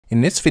In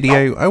this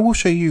video, I will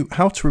show you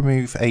how to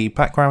remove a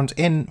background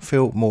in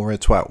Filmora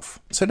 12.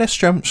 So let's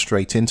jump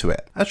straight into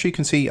it. As you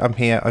can see, I'm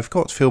here, I've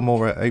got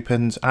Filmora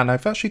opened, and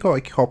I've actually got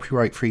a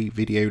copyright-free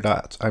video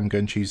that I'm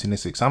going to use in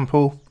this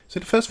example.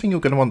 So the first thing you're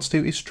going to want to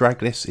do is drag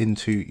this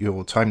into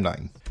your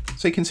timeline.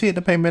 So you can see at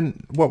the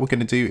moment, what we're going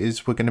to do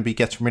is we're going to be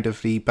getting rid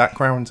of the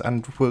background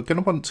and we're going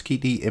to want to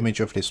keep the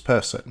image of this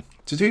person.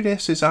 To do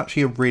this is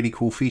actually a really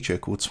cool feature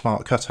called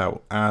Smart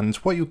Cutout, and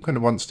what you're going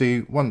to want to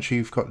do once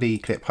you've got the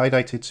clip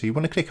highlighted, so you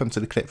want to click onto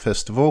the clip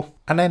first of all,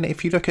 and then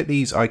if you look at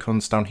these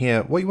icons down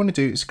here, what you want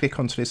to do is click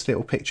onto this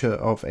little picture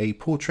of a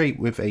portrait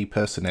with a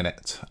person in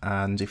it,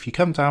 and if you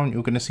come down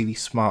you're going to see the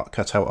Smart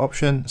Cutout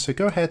option, so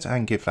go ahead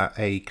and give that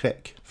a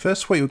click.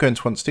 First, what you're going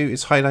to want to do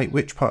is highlight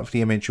which part of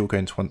the image you're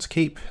going to want to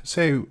keep.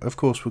 So of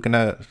course we're going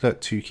to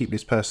look to keep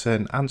this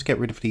person and get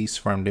rid of the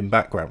surrounding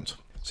background.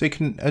 So you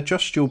can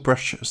adjust your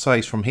brush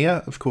size from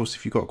here. Of course,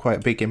 if you've got quite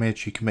a big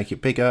image, you can make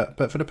it bigger,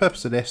 but for the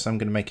purpose of this, I'm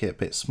going to make it a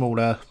bit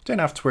smaller. Don't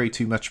have to worry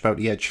too much about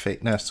the edge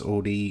thickness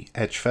or the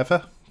edge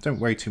feather. Don't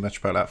worry too much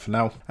about that for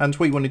now. And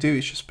what you want to do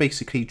is just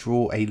basically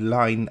draw a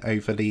line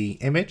over the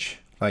image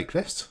like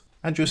this.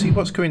 And you'll see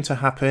what's going to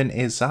happen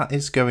is that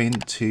is going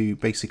to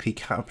basically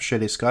capture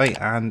this guy,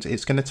 and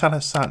it's going to tell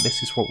us that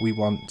this is what we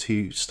want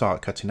to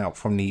start cutting out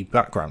from the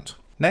background.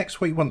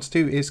 Next, what you want to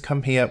do is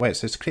come here where it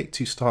says click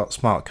to start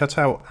Smart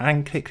Cutout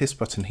and click this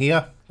button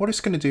here. What it's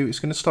going to do is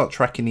going to start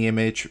tracking the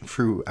image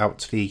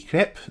throughout the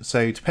clip.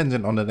 So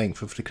depending on the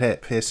length of the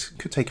clip, this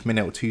could take a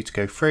minute or two to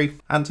go through.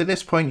 And at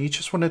this point, you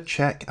just want to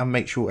check and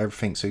make sure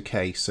everything's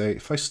okay. So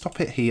if I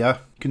stop it here,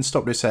 you can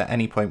stop this at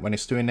any point when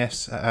it's doing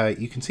this.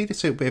 You can see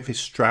this little bit of his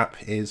strap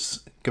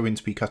is going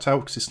to be cut out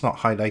because it's not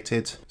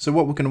highlighted. So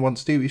what we're going to want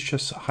to do is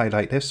just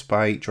highlight this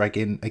by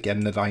dragging again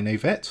the line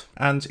over it.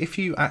 And if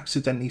you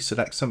accidentally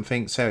select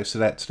something, so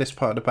select this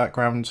part of the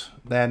background,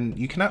 then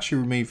you can actually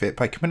remove it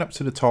by coming up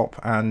to the top,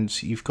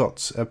 and you've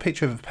got a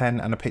picture of a pen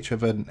and a picture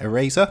of an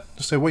eraser.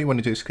 So what you want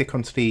to do is click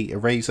onto the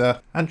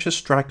eraser and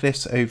just drag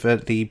this over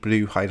the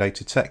blue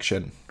highlighted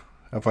section.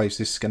 Otherwise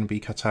this is going to be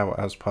cut out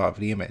as part of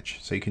the image.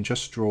 So you can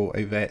just draw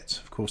over it.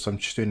 Of course I'm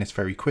just doing this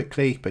very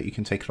quickly, but you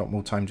can take a lot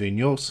more time doing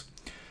yours.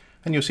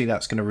 And you'll see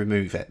that's going to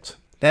remove it.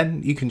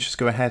 Then you can just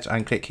go ahead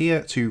and click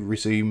here to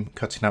resume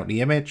cutting out the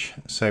image.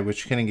 So we're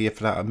just going to give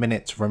that a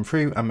minute to run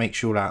through and make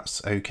sure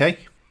that's okay.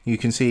 You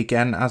can see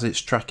again as it's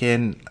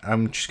tracking,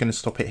 I'm just going to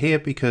stop it here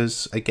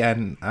because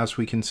again, as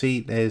we can see,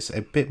 there's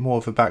a bit more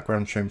of a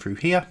background shown through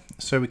here.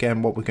 So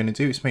again, what we're going to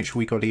do is make sure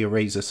we got the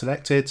eraser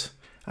selected.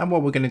 And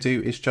what we're going to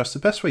do is just the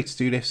best way to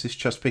do this is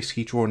just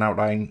basically draw an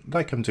outline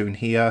like I'm doing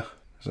here.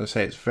 As I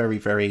say, it's very,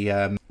 very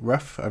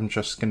rough. I'm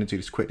just going to do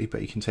this quickly,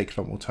 but you can take a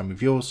lot more time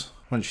with yours.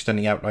 Once you've done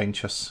the outline,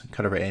 just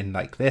colour it in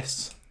like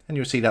this. And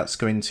you'll see that's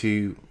going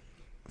to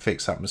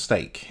fix that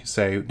mistake.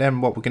 So then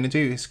what we're going to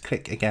do is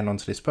click again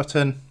onto this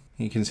button.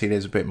 You can see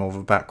there's a bit more of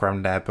a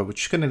background there, but we're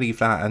just going to leave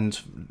that and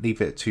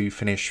leave it to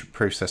finish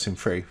processing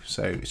through.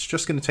 So it's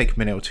just going to take a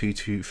minute or two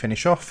to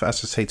finish off.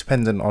 As I say,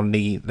 dependent on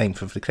the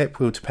length of the clip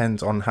will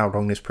depend on how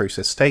long this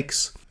process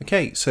takes.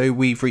 Okay, so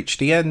we've reached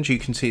the end. You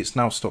can see it's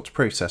now stopped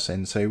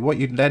processing. So what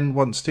you then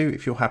want to do,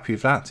 if you're happy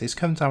with that, is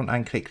come down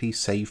and click the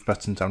save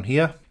button down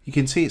here. You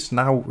can see it's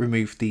now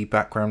removed the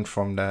background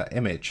from the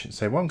image.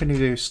 So what I'm going to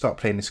do is start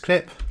playing this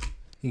clip.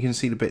 You can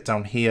see the bit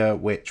down here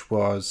which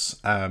was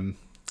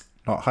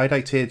not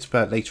highlighted,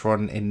 but later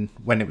on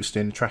when it was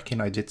doing the tracking,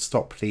 I did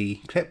stop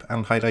the clip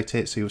and highlight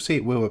it, so you'll see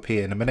it will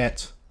appear in a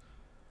minute.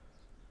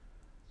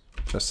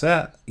 Just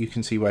there, you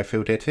can see where I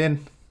filled it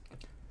in.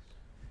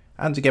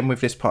 And again with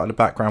this part of the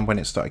background, when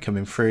it started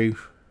coming through,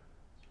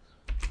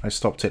 I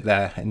stopped it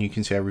there, and you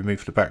can see I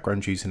removed the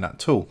background using that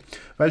tool.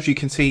 But as you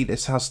can see,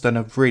 this has done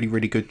a really,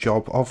 really good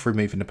job of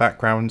removing the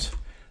background.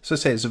 So I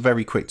say it's a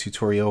very quick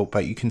tutorial,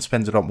 but you can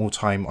spend a lot more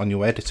time on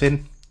your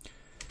editing.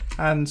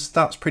 And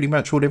that's pretty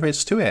much all there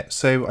is to it.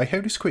 So I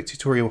hope this quick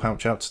tutorial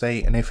helped you out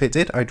today, and if it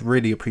did, I'd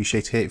really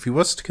appreciate it if you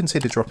was to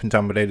consider dropping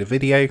down below the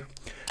video,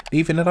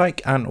 leaving a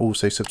like, and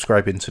also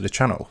subscribing to the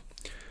channel.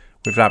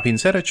 With that being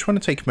said, I just want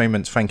to take a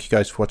moment to thank you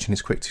guys for watching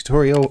this quick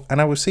tutorial,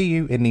 and I will see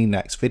you in the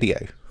next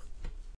video.